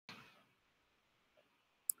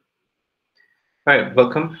Hi,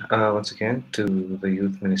 welcome once again to the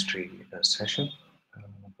youth ministry session.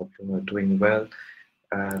 Hope you are doing well.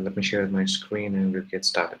 Let me share my screen and we'll get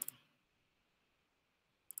started.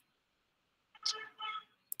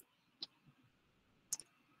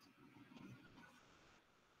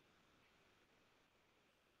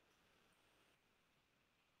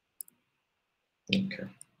 Okay.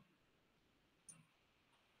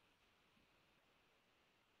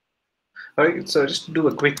 All right, so just to do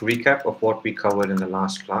a quick recap of what we covered in the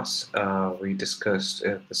last class, we discussed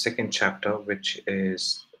the second chapter, which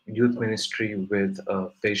is youth ministry with a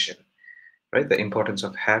vision, right? The importance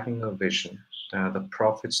of having a vision, the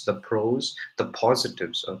profits, the pros, the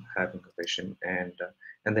positives of having a vision, and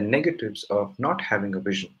the negatives of not having a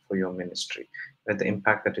vision for your ministry, right? The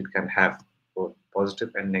impact that it can have, both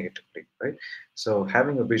positive and negatively, right? So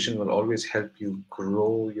having a vision will always help you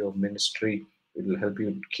grow your ministry. It will help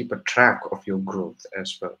you keep a track of your growth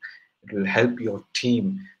as well. It will help your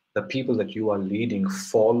team, the people that you are leading,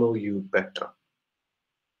 follow you better.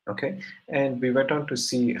 Okay, and we went on to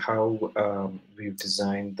see how we've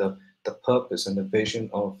designed the purpose and the vision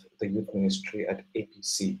of the youth ministry at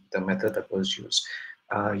APC, the method that was used.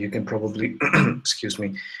 You can probably, excuse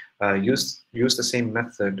me, use the same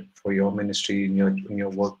method for your ministry in your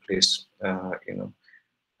workplace.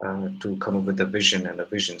 To come up with a vision and a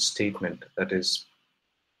vision statement that is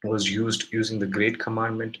was used using the Great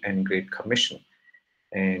Commandment and Great Commission.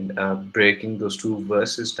 And breaking those two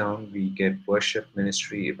verses down, we get worship,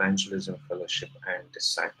 ministry, evangelism, fellowship, and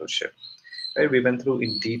discipleship. Right? We went through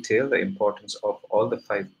in detail the importance of all the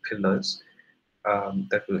five pillars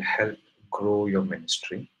that will help grow your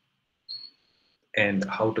ministry and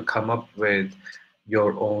how to come up with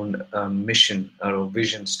your own mission or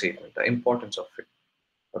vision statement, the importance of it.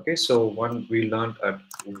 Okay, so one, we learned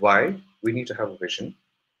why we need to have a vision.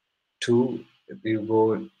 Two, we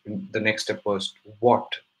go, the next step was what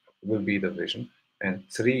will be the vision. And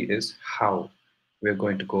three is how we're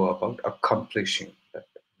going to go about accomplishing that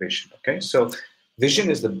vision. Okay, so vision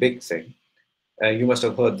is the big thing. You must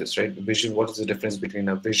have heard this, right? Vision, what is the difference between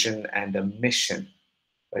a vision and a mission,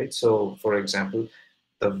 right? So, for example,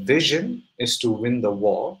 the vision is to win the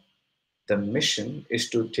war, the mission is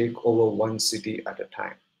to take over one city at a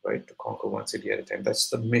time, right? To conquer one city at a time. That's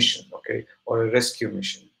the mission, okay? Or a rescue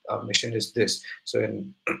mission. Mission is this. So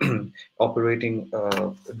in operating,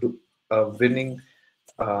 winning,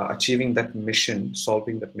 achieving that mission,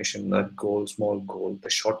 solving that mission, that goal, small goal, the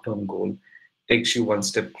short-term goal, takes you one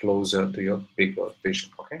step closer to your bigger vision.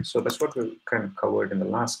 Okay, so that's what we kind of covered in the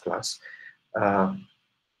last class. Um,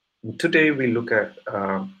 Today we look at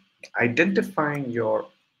identifying your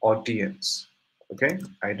audience. Okay,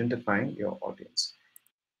 identifying your audience.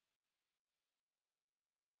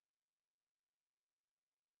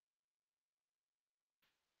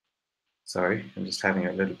 Sorry, I'm just having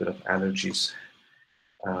a little bit of allergies.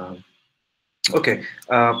 Um, okay,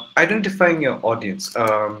 identifying your audience,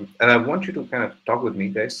 and I want you to kind of talk with me,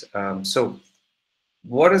 guys. So,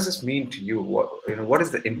 what does this mean to you? What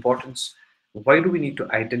is the importance? Why do we need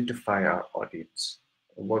to identify our audience?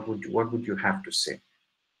 What would you have to say?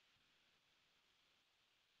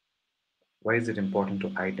 Why is it important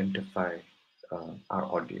to identify our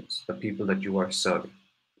audience, the people that you are serving?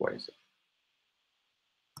 Why is it?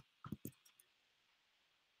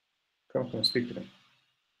 Come speak to them.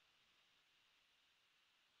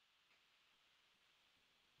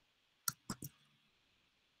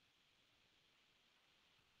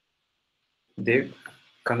 Dave,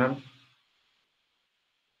 Kanan,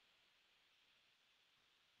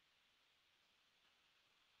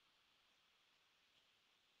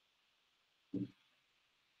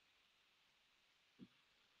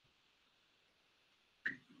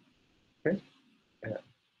 okay? Uh,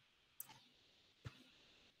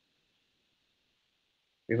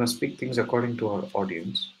 we must speak things according to our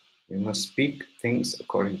audience. We must speak things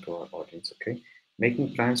according to our audience, okay?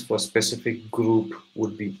 Making plans for a specific group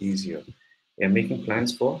would be easier. Yeah, making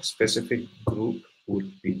plans for specific group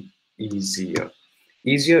would be easier.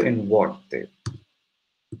 Easier in what, Dave?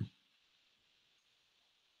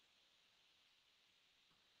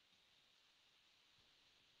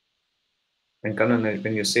 And Kanan,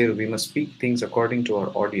 when you say we must speak things according to our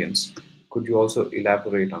audience, could you also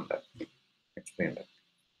elaborate on that? Explain that.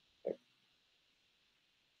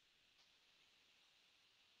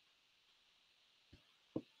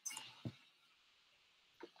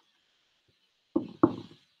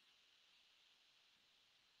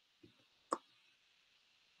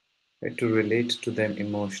 Right? To relate to them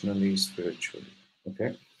emotionally, spiritually.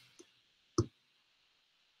 Okay.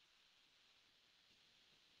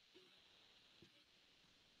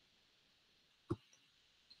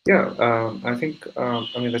 Yeah, I think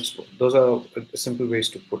I mean those are simple ways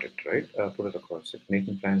to put it, right? Put it across. If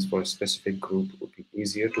making plans for a specific group would be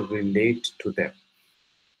easier to relate to them.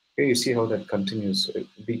 Okay, you see how that continues. It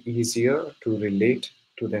would be easier to relate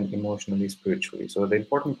to them emotionally, spiritually. So the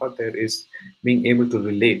important part there is being able to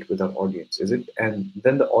relate with our audience, is it? And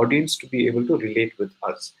then the audience to be able to relate with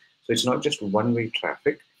us. So it's not just one-way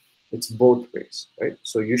traffic; it's both ways, right?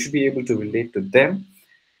 So you should be able to relate to them,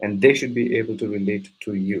 and they should be able to relate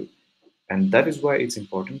to you. And that is why it's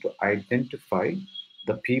important to identify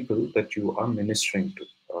the people that you are ministering to,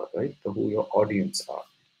 right? Who your audience are.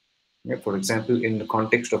 Yeah, for example, in the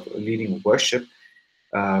context of leading worship,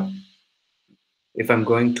 uh, if I'm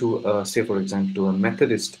going to, say, for example, to a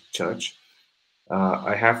Methodist church,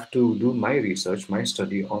 I have to do my research, my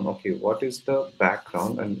study on, okay, what is the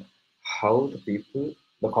background and how the people,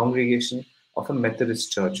 the congregation of a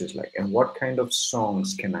Methodist church is like, and what kind of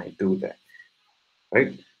songs can I do there,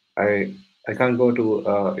 right? I I can't go to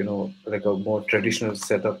like a more traditional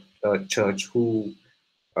setup church who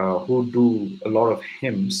do a lot of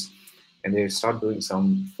hymns, and they start doing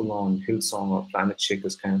some full-on Hillsong or Planet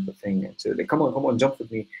Shakers kind of a thing, and say, like, come on, jump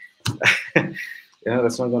with me.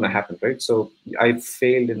 That's not going to happen, right? So I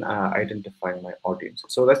failed in identifying my audience.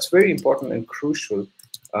 So that's very important and crucial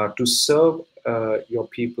to serve your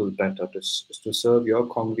people better, to serve your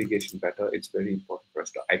congregation better. It's very important for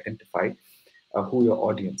us to identify who your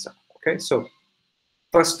audience are. Okay, so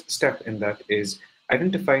first step in that is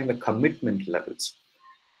identifying the commitment levels.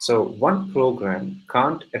 So one program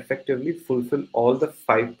can't effectively fulfill all the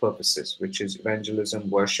five purposes, which is evangelism,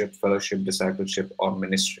 worship, fellowship, discipleship, or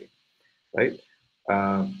ministry, right?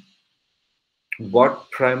 Um, what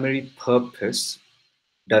primary purpose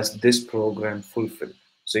does this program fulfill?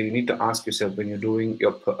 So you need to ask yourself when you're doing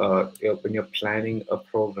when you're planning a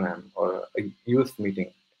program or a youth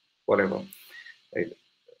meeting, whatever, right?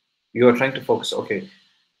 You are trying to focus. Okay,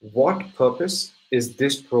 what purpose is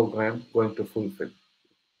this program going to fulfill?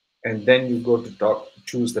 And then you go to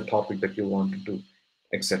choose the topic that you want to do,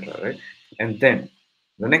 etc., right? And then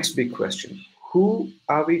the next big question: who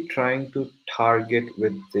are we trying to target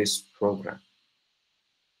with this program?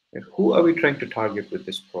 And who are we trying to target with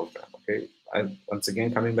this program? Okay, and once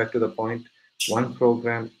again, coming back to the point, one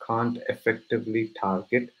program can't effectively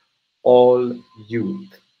target all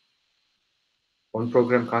youth. One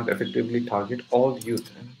program can't effectively target all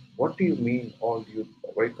youth. And what do you mean all youth?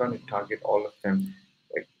 Why can't it target all of them?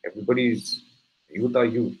 Like, everybody's youth are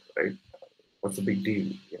youth, right? What's the big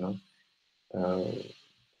deal?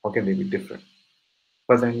 How can they be different?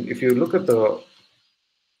 But then, if you look at the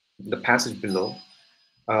passage below,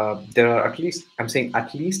 there are at least, I'm saying,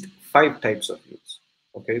 at least five types of youths.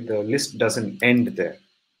 Okay, the list doesn't end there.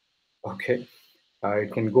 Okay,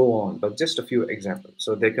 it can go on, but just a few examples.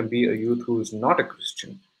 So there can be a youth who is not a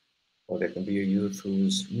Christian, or there can be a youth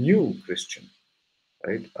who's new Christian,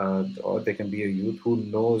 right? Or there can be a youth who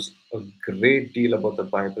knows a great deal about the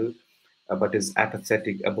Bible, but is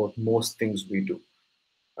apathetic about most things we do.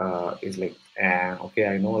 Is like, okay,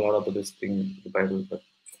 I know a lot about this thing, the Bible, but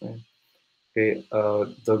okay,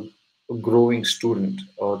 the growing student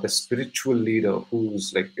or the spiritual leader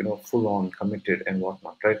who's like, full on committed and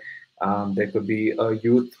whatnot, right? There could be a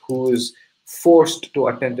youth who is forced to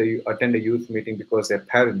attend a youth meeting because their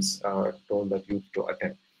parents told that youth to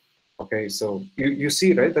attend. Okay, so you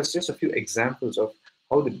see, right? That's just a few examples of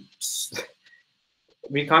how the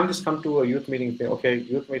we can't just come to a youth meeting and say, okay,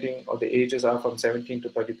 youth meeting, or the ages are from 17 to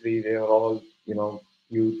 33. They are all,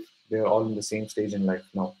 youth. They're all in the same stage in life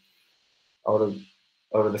now. Out of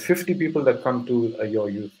out of the 50 people that come to your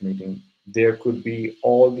youth meeting, there could be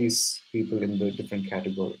all these people in the different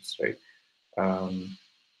categories, right?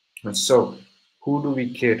 And so, who do we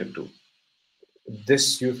cater to?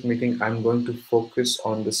 This youth meeting, I'm going to focus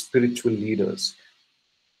on the spiritual leaders,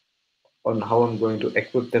 on how I'm going to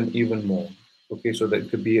equip them even more. Okay, so that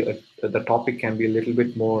could be the topic can be a little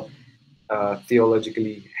bit more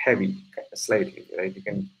theologically heavy, slightly, right? You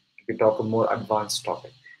can talk a more advanced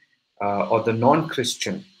topic, or the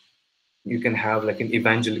non-Christian. You can have like an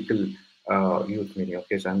evangelical youth meeting.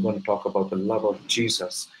 Okay, so I'm going to talk about the love of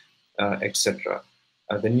Jesus, etc.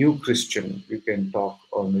 The new Christian, you can talk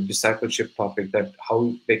on the discipleship topic, that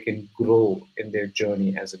how they can grow in their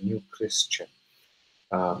journey as a new Christian,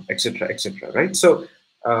 etc., etc. Right? So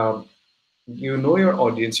you know your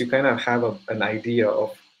audience. You kind of have an idea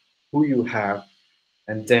of who you have,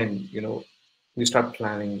 and then you start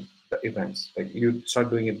planning the events. Like, you start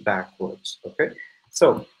doing it backwards. Okay,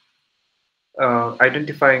 so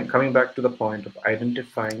coming back to the point of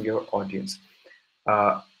identifying your audience.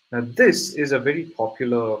 Now, this is a very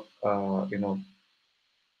popular,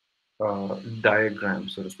 diagram,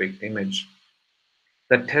 so to speak, image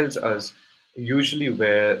that tells us usually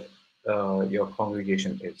where your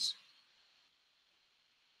congregation is.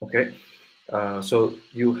 Okay, so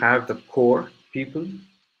you have the core people.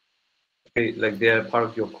 Okay, like they are part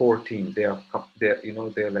of your core team. They're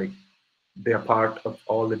they're part of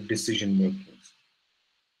all the decision makings.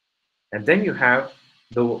 And then you have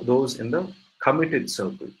those in the committed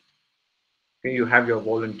circle. Okay, you have your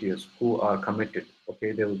volunteers who are committed.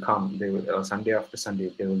 Okay, they will come. They will Sunday after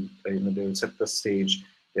Sunday. They will they will set the stage.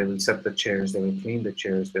 They will set the chairs. They will clean the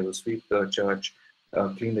chairs. They will sweep the church,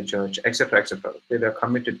 clean the church, etc., etc. Okay, they are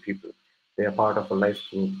committed people. They are part of a life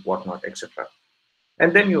group, whatnot, etc.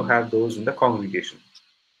 And then you have those in the congregation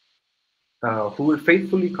who will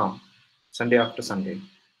faithfully come Sunday after Sunday,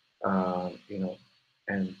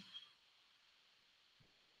 and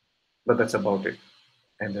but that's about it.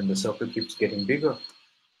 And then the circle keeps getting bigger.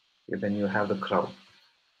 And then you have the crowd.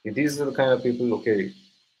 These are the kind of people, okay,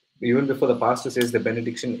 even before the pastor says the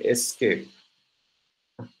benediction, escape.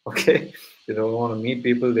 Okay, they don't want to meet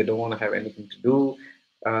people, they don't want to have anything to do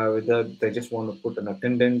with that. They just want to put an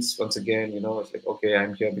attendance. Once again, it's like, okay,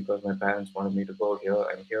 I'm here because my parents wanted me to go here.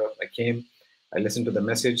 I'm here. I came. I listened to the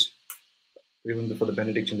message. Even before the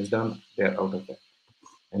benediction is done, they're out of there.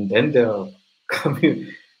 And then they're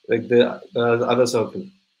coming, like the other circle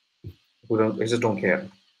who don't, they just don't care.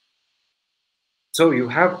 So you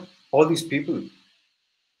have all these people,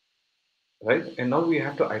 right? And now we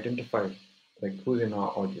have to identify like who's in our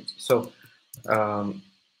audience. So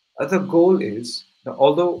the goal is,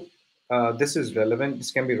 although this is relevant,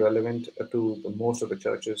 this can be relevant to most of the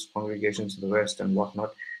churches, congregations in the West and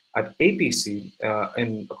whatnot. At APC,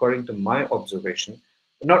 and according to my observation,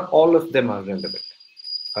 not all of them are relevant.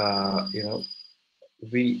 Uh, you know,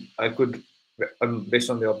 I could, based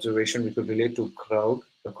on the observation, we could relate to crowd,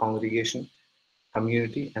 the congregation,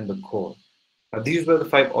 community, and the core. These were the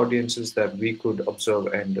 5 audiences that we could observe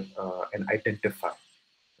and identify.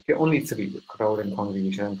 Okay, only 3: the crowd and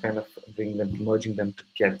congregation. I'm kind of merging them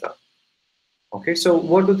together. Okay, so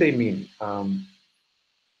what do they mean?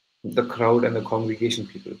 The crowd and the congregation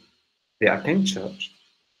people. They attend church.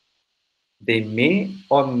 They may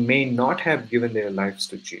or may not have given their lives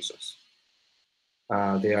to Jesus.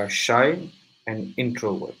 They are shy and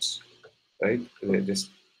introverts, right? They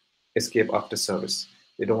just escape after service.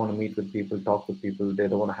 They don't want to meet with people, talk with people. They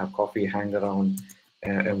don't want to have coffee, hang around,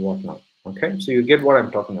 and whatnot. Okay, so you get what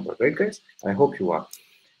I'm talking about, right, guys? I hope you are.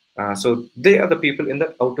 So they are the people in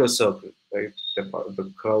the outer circle, right?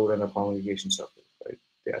 The crowd and the congregation circle, right?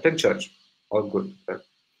 They attend church, all good, but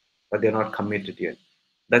they're not committed yet.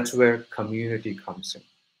 That's where community comes in.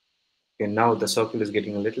 Okay, now the circle is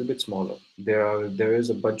getting a little bit smaller. There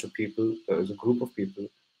is a bunch of people, there is a group of people,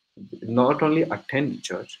 not only attend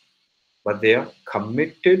church, but they are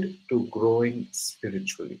committed to growing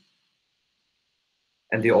spiritually.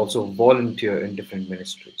 And they also volunteer in different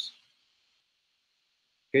ministries.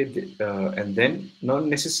 Okay, and then not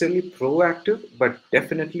necessarily proactive, but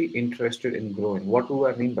definitely interested in growing. What do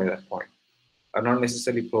I mean by that point? Are not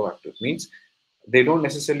necessarily proactive means they don't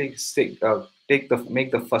necessarily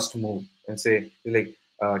make the first move and say like,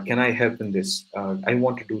 can I help in this? I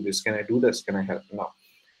want to do this. Can I do this? Can I help? No,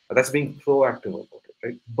 that's being proactive about it,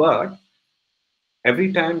 right? But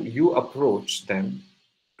every time you approach them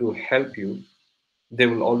to help you, they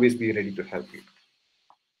will always be ready to help you.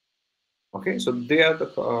 Okay, so they are the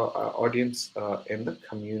audience in the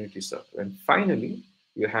community circle. And finally,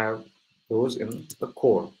 you have those in the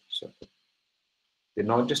core circle. They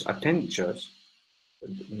not just attend church,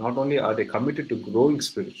 not only are they committed to growing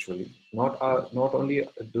spiritually, not only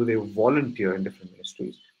do they volunteer in different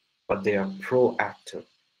ministries, but they are proactive.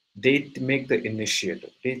 They make the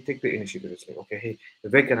initiative. They take the initiative. It's like, okay, hey,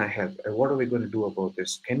 where can I help? What are we going to do about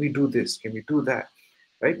this? Can we do this? Can we do that?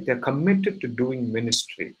 Right? They're committed to doing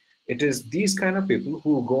ministry. It is these kind of people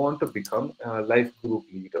who go on to become life group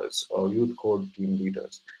leaders or youth core team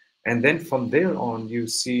leaders. And then from there on, you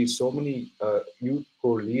see so many youth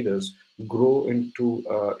core leaders grow into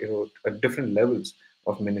different levels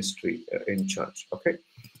of ministry in church. Okay,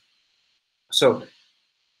 so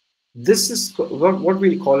this is what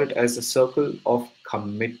we'll call it as a circle of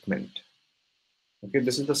commitment. Okay,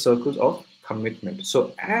 this is the circles of commitment.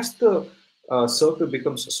 So as the circle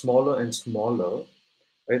becomes smaller and smaller,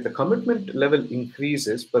 right, the commitment level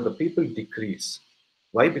increases, but the people decrease.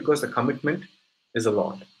 Why? Because the commitment is a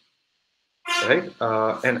lot, right?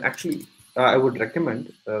 And actually, I would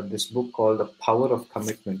recommend this book called The Power of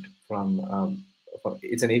Commitment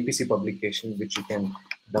it's an APC publication, which you can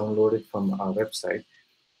download it from our website,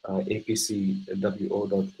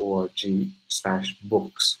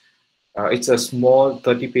 apcwo.org/books. It's a small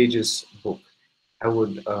 30 pages book. I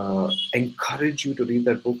would encourage you to read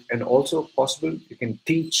that book, and also possible you can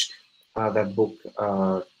teach that book,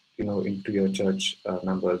 into your church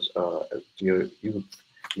members, to your youth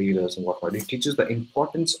leaders and whatnot. It teaches the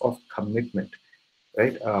importance of commitment,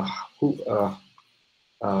 right?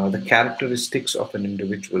 The characteristics of an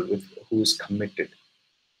individual with who is committed.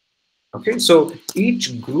 Okay, so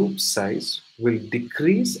each group size will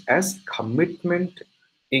decrease as commitment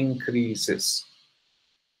increases.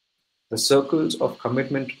 The circles of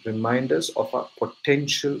commitment remind us of our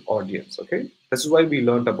potential audience. Okay, this is why we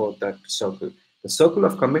learned about that circle. The circle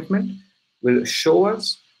of commitment will show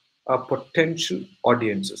us our potential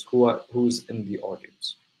audiences, who's in the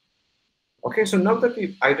audience. Okay, so now that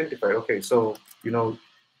we've identified, okay, so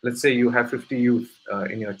let's say you have 50 youth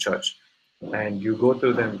in your church, and you go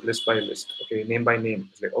through them list by list, okay, name by name.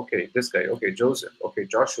 It's like, okay, this guy, okay, Joseph, okay,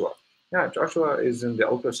 Joshua. Yeah, Joshua is in the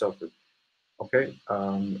outer circle. Okay,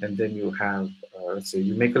 and then you have, let's say,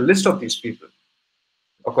 you make a list of these people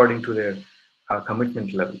according to their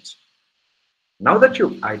commitment levels. Now that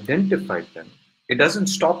you've identified them, it doesn't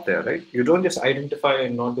stop there, right? You don't just identify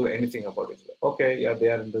and not do anything about it. Okay, yeah, they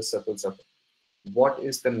are in this circle. What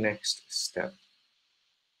is the next step?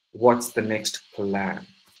 What's the next plan?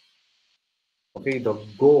 Okay, the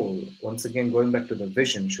goal, once again, going back to the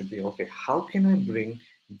vision, should be, okay, how can I bring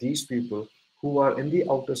these people who are in the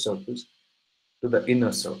outer circles to the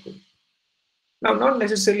inner circle? Now, not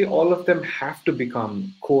necessarily all of them have to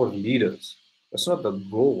become core leaders. That's not the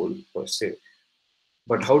goal per se.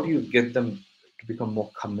 But how do you get them to become more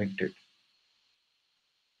committed?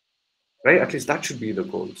 Right? At least that should be the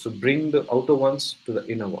goal. So bring the outer ones to the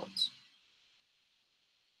inner ones.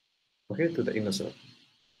 Okay, to the inner circle.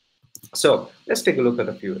 So let's take a look at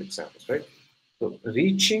a few examples, right? So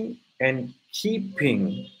reaching and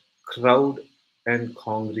keeping crowd and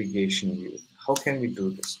congregation youth. How can we do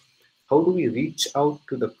this? How do we reach out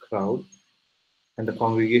to the crowd and the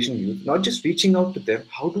congregation youth? Not just reaching out to them,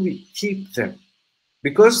 how do we keep them?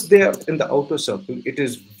 Because they are in the outer circle, it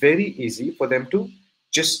is very easy for them to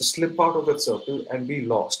just slip out of that circle and be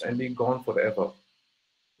lost and be gone forever.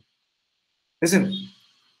 Isn't it?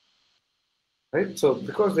 Right? So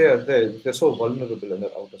because they're so vulnerable in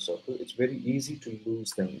the outer circle, it's very easy to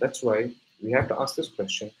lose them. That's why we have to ask this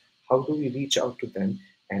question: how do we reach out to them,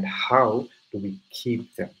 and how do we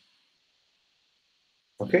keep them?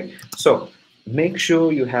 Okay, so make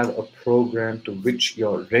sure you have a program to which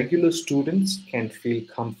your regular students can feel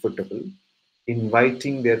comfortable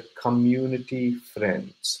inviting their community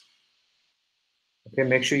friends. Okay,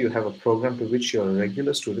 make sure you have a program to which your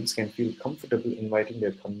regular students can feel comfortable inviting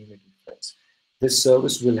their community friends. This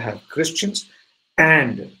service will have Christians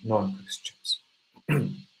and non-Christians.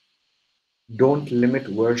 Don't limit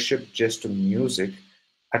worship just to music.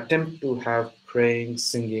 Attempt to have praying,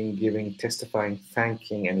 singing, giving, testifying,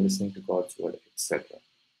 thanking, and listening to God's word, etc.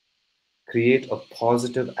 Create a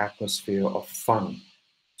positive atmosphere of fun,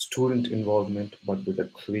 student involvement, but with a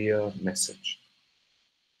clear message.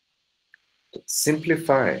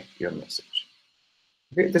 Simplify your message.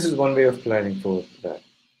 Okay, this is one way of planning for that.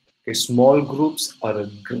 Okay, small groups are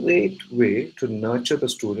a great way to nurture the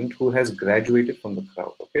student who has graduated from the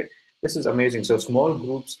crowd. Okay, this is amazing. So small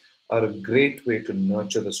groups are a great way to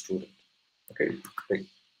nurture the student. Okay,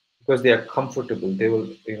 because they are comfortable. They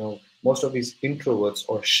will, most of these introverts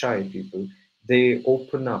or shy people, they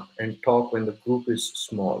open up and talk when the group is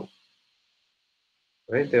small.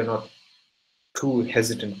 Right? They're not too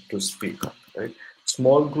hesitant to speak up, right?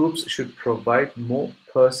 Small groups should provide more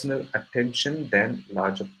personal attention than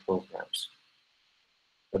larger programs,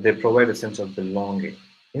 but they provide a sense of belonging.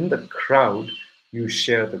 In the crowd, you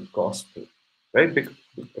share the gospel, right?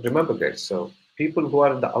 Remember, guys, so people who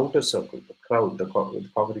are in the outer circle, the crowd, the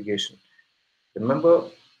congregation, remember,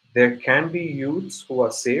 there can be youths who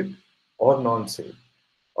are saved or non-saved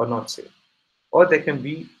or not saved, or they can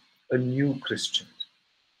be a new Christian,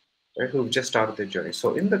 right, who've just started their journey.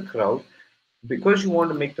 So in the crowd, because you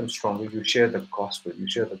want to make them stronger, you share the gospel, you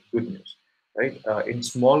share the good news, right? In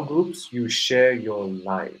small groups, you share your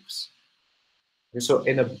lives. So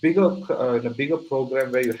in a bigger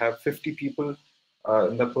program where you have 50 people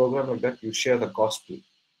in the program like that, you share the gospel.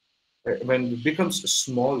 Right? When it becomes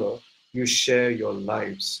smaller, you share your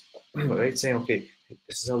lives, right? Saying, okay,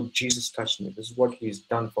 this is how Jesus touched me. This is what He's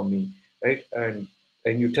done for me, right? And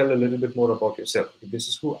you tell a little bit more about yourself. This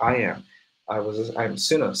is who I am. I'm a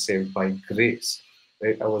sinner saved by grace,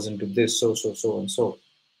 right? I was into this, so and so,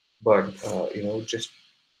 but just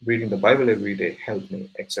reading the Bible every day helped me,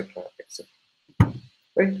 etc., etc.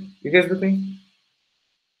 Right? You guys with me?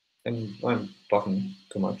 And I'm talking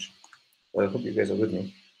too much, but I hope you guys are with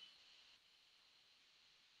me.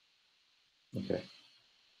 Okay.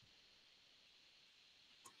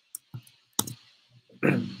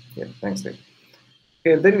 Yeah, thanks, Dave.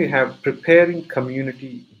 Okay, and then we have preparing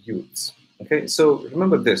community youths. Okay, so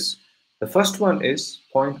remember this. The first one is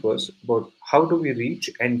point was about how do we reach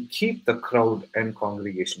and keep the crowd and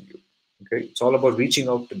congregation youth. Okay, it's all about reaching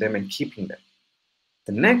out to them and keeping them.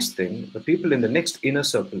 The next thing, the people in the next inner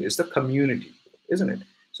circle is the community, isn't it?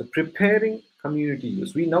 So preparing community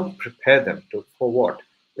youth, we now prepare them to for what?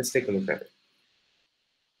 Let's take a look at it.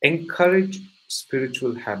 Encourage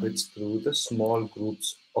spiritual habits through the small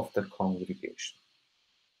groups of the congregation.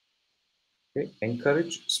 Okay?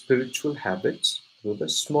 Encourage spiritual habits through the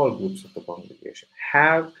small groups of the congregation.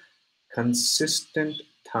 Have consistent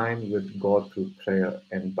time with God through prayer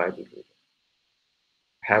and Bible reading.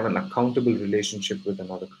 Have an accountable relationship with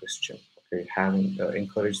another Christian. Okay, having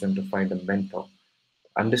encourage them to find a mentor.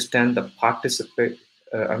 Understand the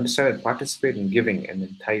understand and participate in giving and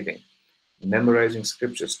in tithing. Memorizing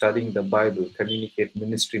scripture, studying the Bible, communicate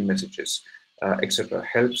ministry messages, etc.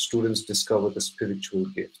 Help students discover the spiritual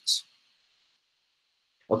gifts.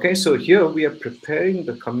 Okay, so here we are preparing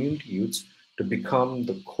the community youths to become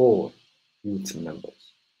the core youth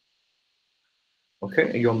members.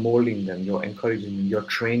 Okay, you're molding them, you're encouraging them, you're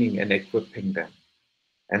training and equipping them.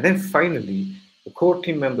 And then finally, the core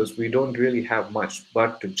team members, we don't really have much,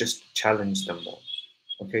 but to just challenge them more.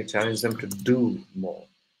 Okay, challenge them to do more.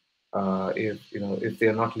 If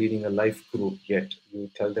they're not leading a life group yet, you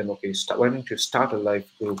tell them, okay, why don't you start a life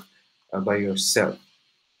group by yourself,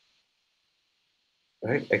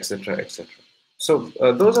 right, etc., etc. So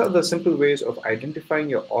those are the simple ways of identifying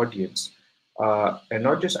your audience, and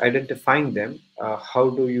not just identifying them. How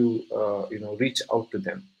do you, reach out to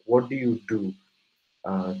them? What do you do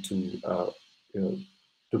to,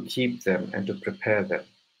 to keep them and to prepare them,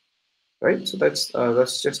 right? So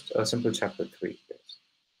that's just a simple chapter 3. Yes.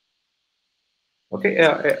 Okay.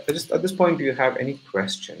 Just at this point, do you have any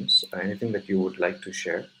questions? Anything that you would like to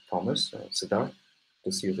share, Thomas, Siddharth?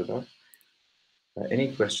 To see you, Siddharth.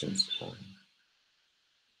 Any questions?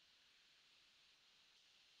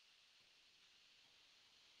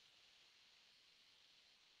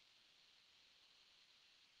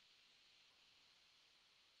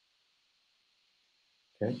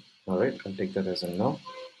 Okay. All right. I'll take that as a no.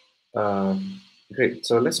 Great.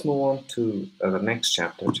 So let's move on to the next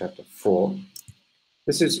chapter, chapter 4.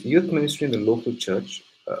 This is youth ministry in the local church,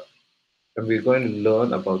 and we're going to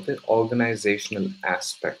learn about the organizational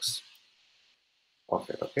aspects of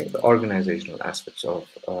it. Okay, the organizational aspects of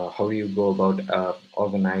how you go about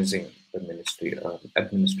organizing the ministry,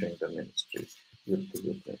 administering the ministry, with the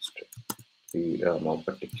youth ministry. Be more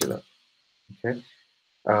particular. Okay,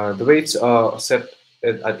 the way it's set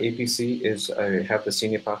at APC is I have the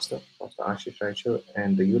senior pastor, Pastor Ashish Raichu,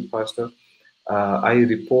 and the youth pastor. I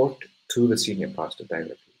report to the senior pastor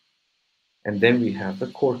directly, and then we have the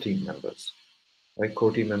core team members. Right,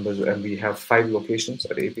 core team members, and we have 5 locations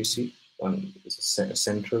at APC. One is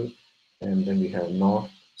central, and then we have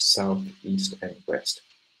north, south, east, and west.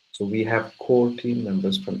 So we have core team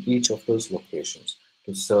members from each of those locations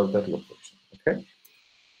to serve that location. Okay.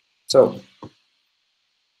 So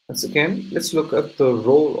once again, let's look at the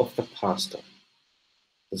role of the pastor,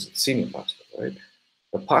 the senior pastor, right?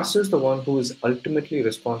 The pastor is the one who is ultimately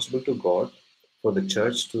responsible to God for the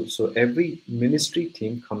church. So every ministry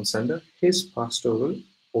team comes under his pastoral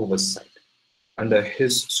oversight, under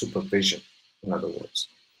his supervision, in other words.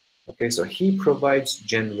 Okay, so he provides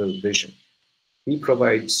general vision. He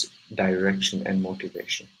provides direction and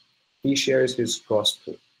motivation. He shares his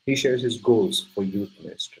gospel. He shares his goals for youth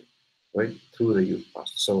ministry, right, through the youth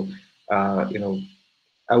pastor. So,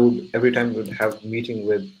 I would every time we would have meeting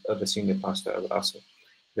with the senior pastor, I would ask him,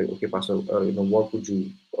 like, okay, pastor, what would you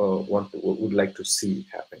what would like to see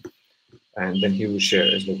happen? And then he will share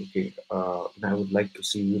as well, okay, I would like to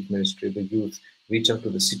see youth ministry, the youth reach out to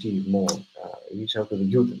the city more, reach out to the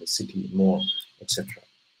youth in the city more, etc.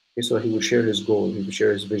 Okay, so he will share his goal, he will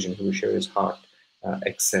share his vision, he will share his heart,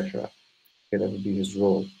 etc. Okay, that would be his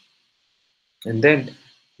role. And then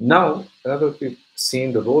now that we've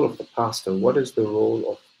seen the role of the pastor, what is the role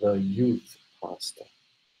of the youth pastor?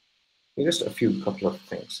 Just a couple of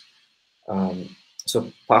things.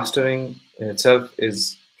 So pastoring in itself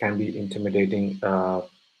can be intimidating.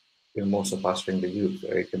 Most of pastoring the youth,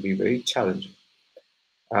 right? It can be very challenging,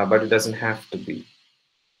 but it doesn't have to be.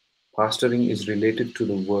 Pastoring is related to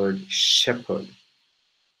the word shepherd.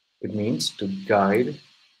 It means to guide,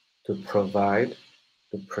 to provide,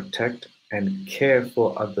 to protect, and care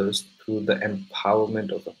for others through the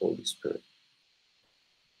empowerment of the Holy Spirit.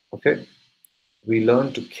 Okay? We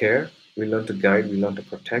learn to care, we learn to guide, we learn to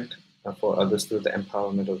protect, for others through the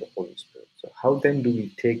empowerment of the Holy Spirit. So, how then do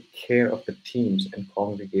we take care of the teams and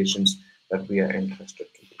congregations that we are entrusted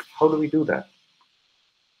to? How do we do that?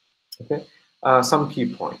 Okay, some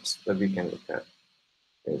key points that we can look at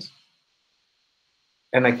is,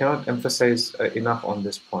 and I cannot emphasize enough on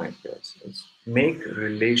this point, guys, is make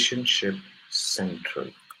relationship central.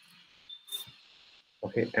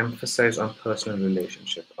 Okay, emphasize on personal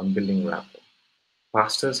relationship, on building rapport.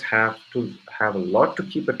 Pastors have to have a lot to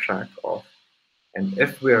keep a track of, and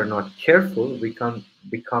if we are not careful, we can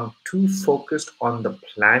become too focused on the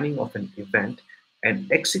planning of an event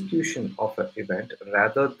and execution of an event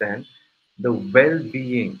rather than the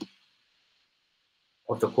well-being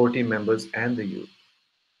of the core team members and the youth.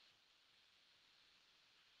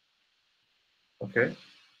 Okay,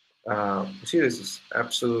 see, this is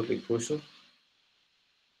absolutely crucial.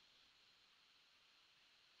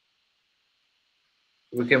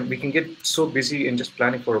 We can get so busy in just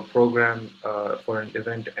planning for a program, for an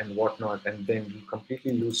event and whatnot, and then you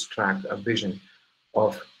completely lose track, a vision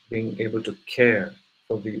of being able to care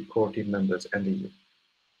for the core team members and the youth.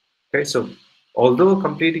 Okay, so although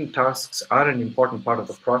completing tasks are an important part of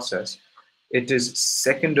the process, it is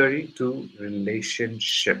secondary to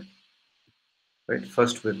relationship, right?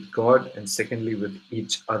 First with God and secondly with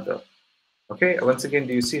each other. Okay, once again,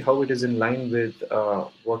 do you see how it is in line with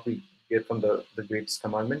what we get from the greatest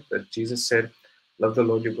commandment that Jesus said, love the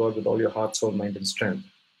Lord your God with all your heart, soul, mind, and strength.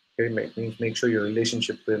 Okay, make sure your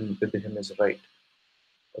relationship with him is right.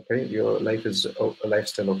 Okay, your life is a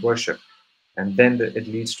lifestyle of worship. And then it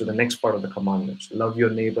leads to the next part of the commandments. Love your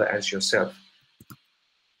neighbor as yourself.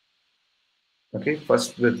 Okay,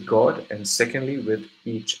 first with God and secondly with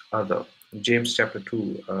each other. In James chapter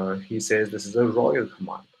 2, he says this is a royal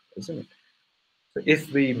command, isn't it? So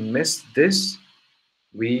if we miss this,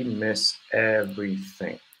 we miss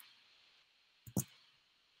everything.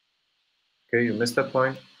 Okay, you miss that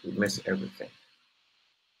point, you miss everything.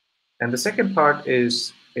 And the second part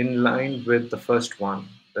is in line with the first one,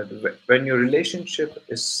 that when your relationship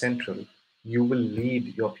is central, you will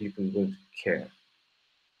lead your people with care.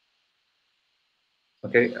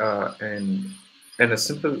 Okay, and a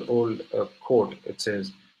simple old quote, it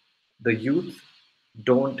says, the youth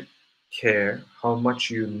don't care how much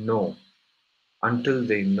you know until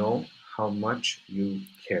they know how much you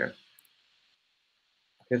care.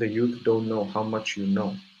 Okay, the youth don't know how much you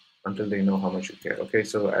know until they know how much you care. Okay,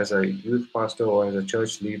 so as a youth pastor or as a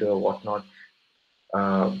church leader or whatnot,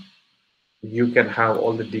 uh, you can have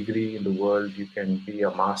all the degree in the world, you can be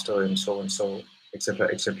a master and so, etc.,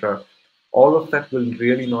 etc. All of that will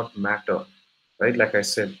really not matter, right? Like I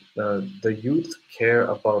said, the youth care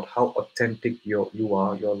about how authentic you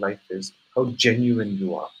are, your life is, how genuine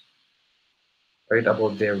you are, right?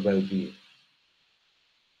 About their well-being,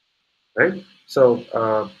 right?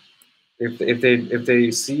 So if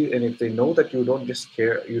they see and if they know that you don't just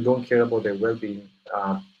care, you don't care about their well-being,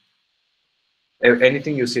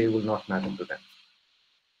 anything you say will not matter to them.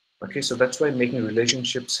 Okay, so that's why making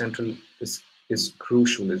relationships central is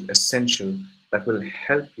crucial, is essential. That will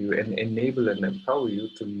help you and enable and empower you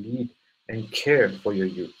to lead and care for your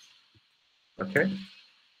youth. Okay,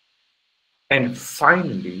 and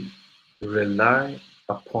finally, rely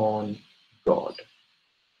upon God.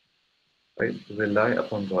 Right, rely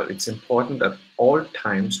upon God. It's important at all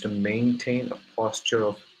times to maintain a posture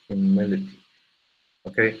of humility.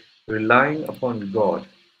 Okay, relying upon God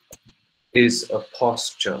is a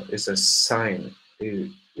posture, is a sign,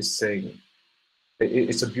 is saying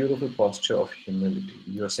it's a beautiful posture of humility.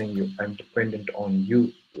 You're saying I'm dependent on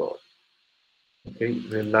you, Lord. Okay,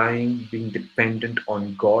 relying, being dependent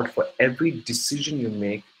on God for every decision you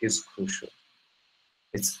make is crucial.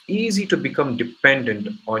 It's easy to become dependent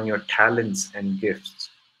on your talents and gifts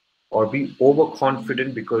or be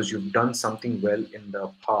overconfident because you've done something well in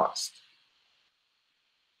the past.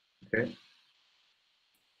 Okay,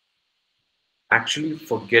 actually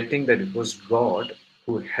forgetting that it was God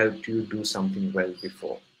who helped you do something well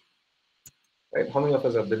before. Right? How many of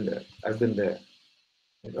us have been there? I've been there.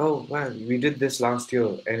 Like, oh, well, we did this last year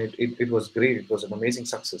and it was great. It was an amazing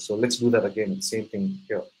success. So let's do that again. Same thing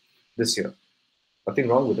here, this year. Nothing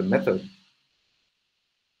wrong with the method,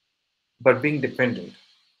 but being dependent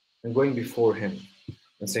and going before Him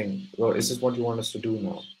and saying, well, is this what you want us to do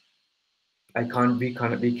now? We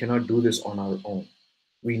cannot do this on our own.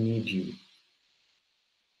 We need you,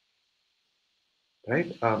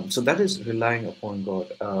 right? So that is relying upon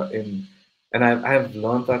God. And I've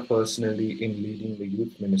learned that personally in leading the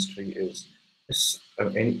youth ministry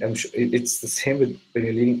I'm sure it's the same with when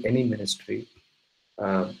you're leading any ministry.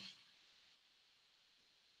 Uh,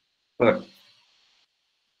 but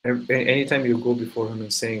anytime you go before Him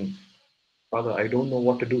and saying, Father, I don't know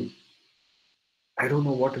what to do. I don't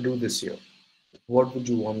know what to do this year. What would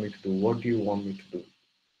you want me to do? What do you want me to do?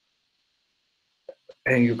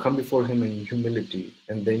 And you come before him in humility,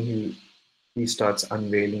 and then he starts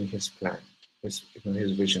unveiling his plan, his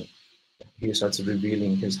vision. He starts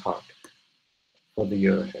revealing his heart for the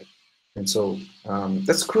year ahead. And so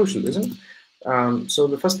that's crucial, isn't it? So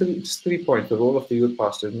the first three points, the role of the youth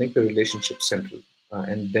pastor, make the relationship central,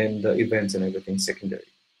 and then the events and everything secondary.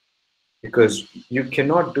 Because you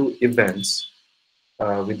cannot do events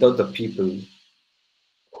without the people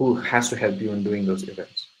who has to help you in doing those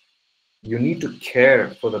events. You need to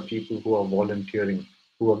care for the people who are volunteering,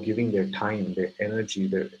 who are giving their time, their energy,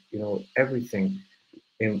 their everything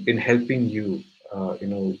in helping you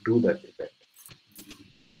do that event,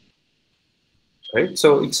 right?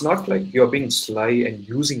 So it's not like you're being sly and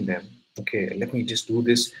using them. Okay, let me just do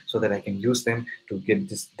this so that I can use them to get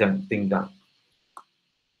this thing done.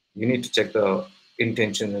 You need to check the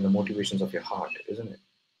intention and the motivations of your heart, isn't it?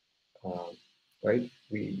 Um, right?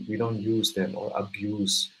 We don't use them or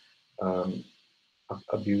um,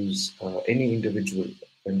 abuse any individual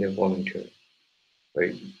when they're volunteering,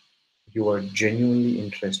 right? You are genuinely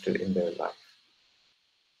interested in their life,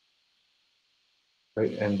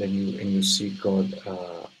 right? And then you seek God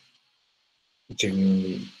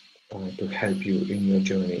genuinely to help you in your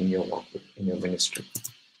journey, in your walk, in your ministry.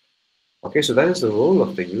 Okay, so that is the role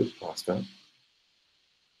of the youth pastor,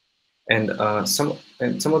 and some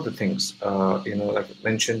of the things, like I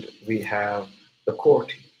mentioned, we have the core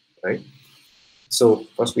team, right? So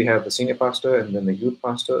first we have the senior pastor, and then the youth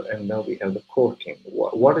pastor, and now we have the core team.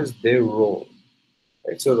 What is their role?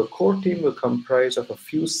 Right, so the core team will comprise of a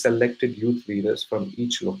few selected youth leaders from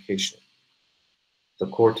each location. The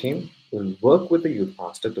core team will work with the youth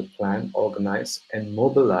pastor to plan, organize, and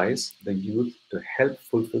mobilize the youth to help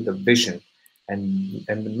fulfill the vision and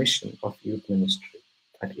the mission of youth ministry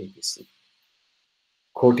at APC.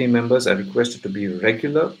 Core team members are requested to be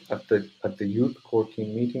regular at the youth core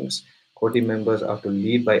team meetings. Core team members are to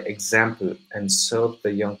lead by example and serve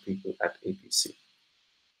the young people at APC.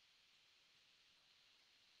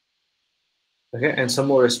 Okay, and some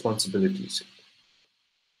more responsibilities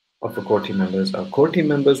of the core team members. Core team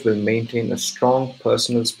members will maintain a strong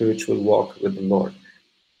personal spiritual walk with the Lord.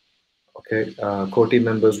 Okay, core team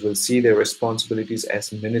members will see their responsibilities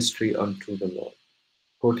as ministry unto the Lord.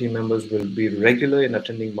 Core team members will be regular in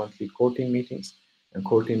attending monthly core team meetings, and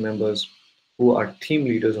core team members who are team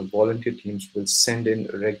leaders of volunteer teams will send in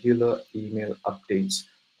regular email updates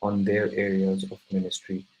on their areas of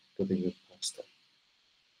ministry to the youth pastor.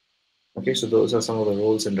 Okay, so those are some of the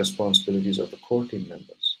roles and responsibilities of the core team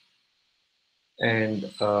members.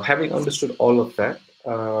 And having understood all of that,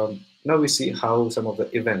 now we see how some of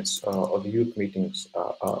the events or the youth meetings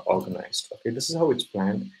are organized. Okay, this is how it's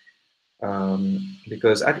planned,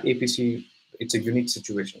 because at APC it's a unique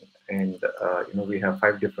situation, and we have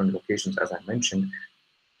 5 different locations, as I mentioned,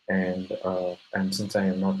 and since I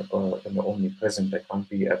am not the only present, I can't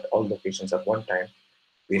be at all locations at one time.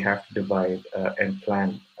 We have to divide and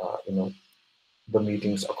plan, the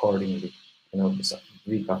meetings accordingly,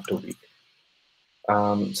 week after week.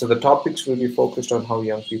 So the topics will be focused on how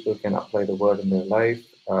young people can apply the word in their life.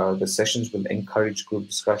 The sessions will encourage group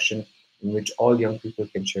discussion in which all young people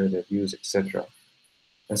can share their views, etc.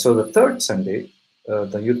 And so the third Sunday,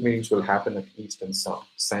 the youth meetings will happen at East and South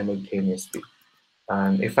simultaneously.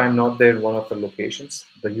 And if I'm not there in one of the locations,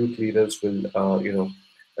 the youth leaders will,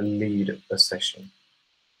 lead a session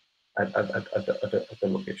at the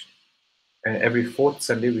location. And every fourth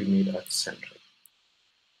Sunday, we meet at Central.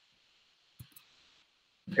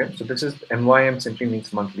 Okay, so this is MYM simply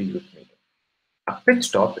means monthly youth meeting. A pit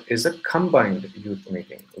stop is a combined youth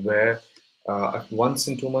meeting where once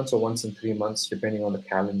in 2 months or once in 3 months, depending on the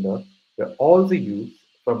calendar, where all the youth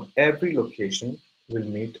from every location will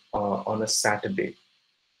meet on a Saturday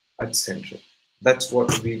at Central. That's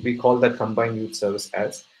what we call that combined youth service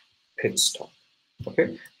as pit stop.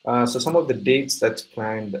 Okay, so some of the dates that's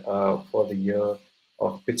planned for the year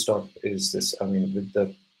of pit stop is this. I mean,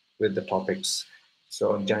 with the topics.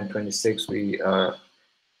 So on Jan 26, we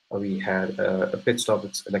had a pit stop.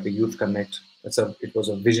 It's like a youth connect. It was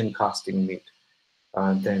a vision casting meet.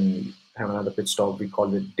 Then have another pit stop. We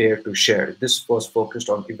called it Dare to Share. This was focused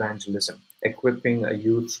on evangelism, equipping a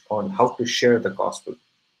youth on how to share the gospel.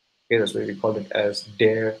 Okay, that's why we called it as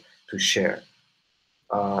Dare to Share.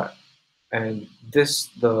 And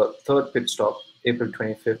the third pit stop, April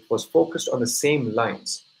 25th, was focused on the same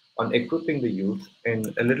lines, on equipping the youth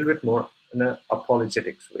in a little bit more in an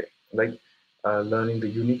apologetics way, like learning the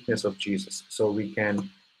uniqueness of Jesus. So we can,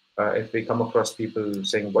 if we come across people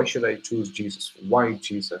saying, why should I choose Jesus? Why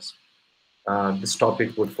Jesus? this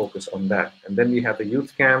topic would focus on that. And then we have the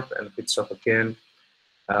youth camp and the pit stop again,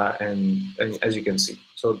 and as you can see.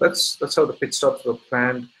 So that's how the pit stops were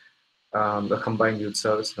planned, the combined youth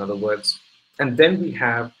service, in other words. And then we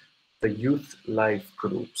have the youth life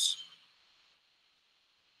groups.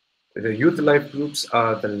 The youth life groups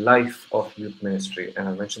are the life of youth ministry, and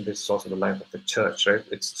I mentioned this is also the life of the church, right?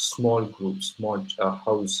 It's small groups, small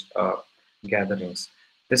house gatherings.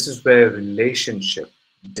 This is where relationship,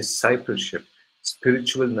 discipleship,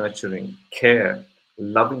 spiritual nurturing, care,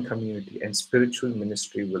 loving community, and spiritual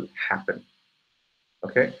ministry will happen.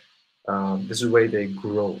 Okay, this is where they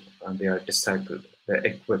grow and they are discipled, they're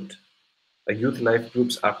equipped. Youth life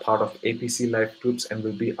groups are part of APC life groups and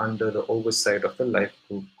will be under the oversight of the life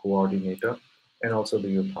group coordinator and also the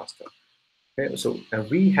youth pastor. Okay, so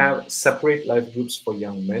we have separate life groups for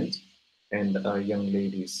young men and young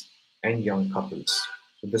ladies and young couples.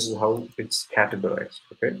 So this is how it's categorized.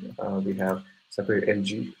 Okay, we have separate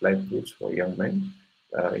LG life groups for young men,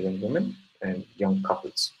 young women, and young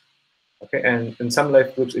couples. Okay, and in some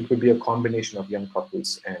life groups, it could be a combination of young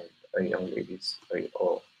couples and young ladies,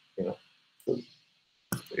 or you know, so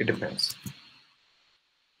it depends.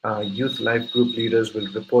 Youth life group leaders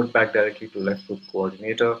will report back directly to life group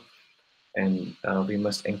coordinator, and we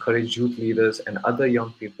must encourage youth leaders and other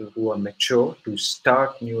young people who are mature to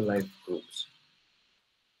start new life groups.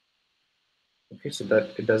 Okay, so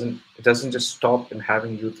that it doesn't just stop in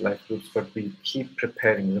having youth life groups, but we keep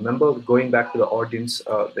preparing. Remember, going back to the audience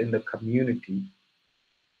in the community,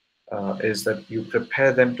 is that you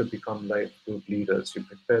prepare them to become life group leaders. You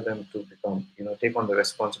prepare them to become, take on the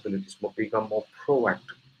responsibilities, become more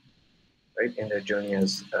proactive, right, in their journey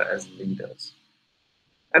as leaders.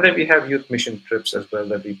 And then we have youth mission trips as well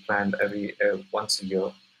that we planned every once a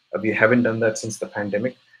year. We haven't done that since the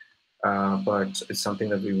pandemic, but it's something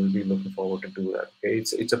that we will be looking forward to do that. Okay?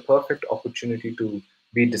 It's a perfect opportunity to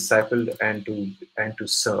be discipled and to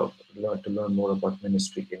serve, to learn more about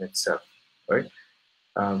ministry in itself, right?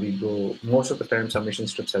 We go most of the time. Some mission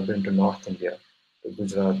trips have been to North India, to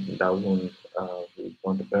Gujarat, Dawoon, we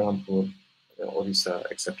gone to Berhampur, Orissa,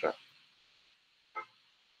 etc.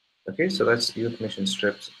 Okay, so that's youth mission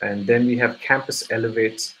trips, and then we have campus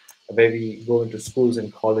elevates, where we go into schools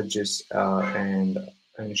and colleges and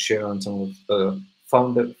share on some of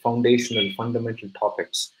the foundational, fundamental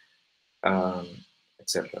topics, um,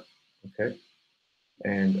 etc. Okay,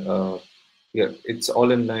 and yeah, it's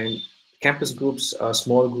all in line. Campus groups are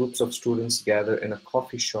small groups of students gather in a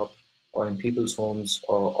coffee shop or in people's homes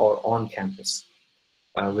or on campus,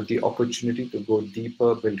 with the opportunity to go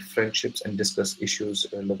deeper, build friendships, and discuss issues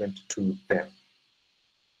relevant to them.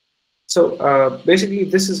 So basically,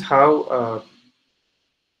 this is how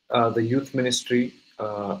the youth ministry,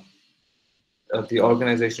 the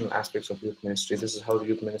organizational aspects of youth ministry, this is how the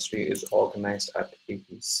youth ministry is organized at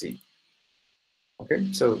APC.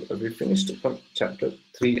 Okay, so we finished from chapter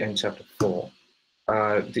 3 and chapter 4.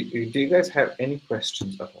 Do you guys have any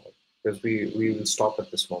questions at all? Because we will stop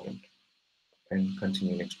at this moment and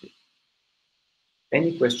continue next week.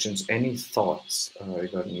 Any questions, any thoughts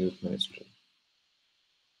regarding youth ministry?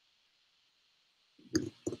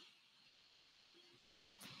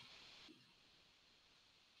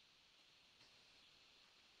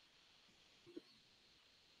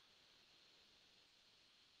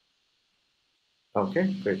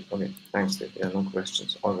 Okay, great. Okay, thanks, Dave. Yeah, no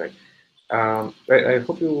questions. All right. I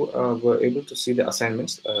hope you were able to see the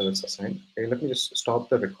assignments that's assigned. Okay, let me just stop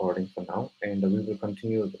the recording for now, and we will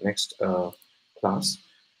continue the next class.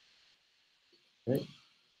 Okay.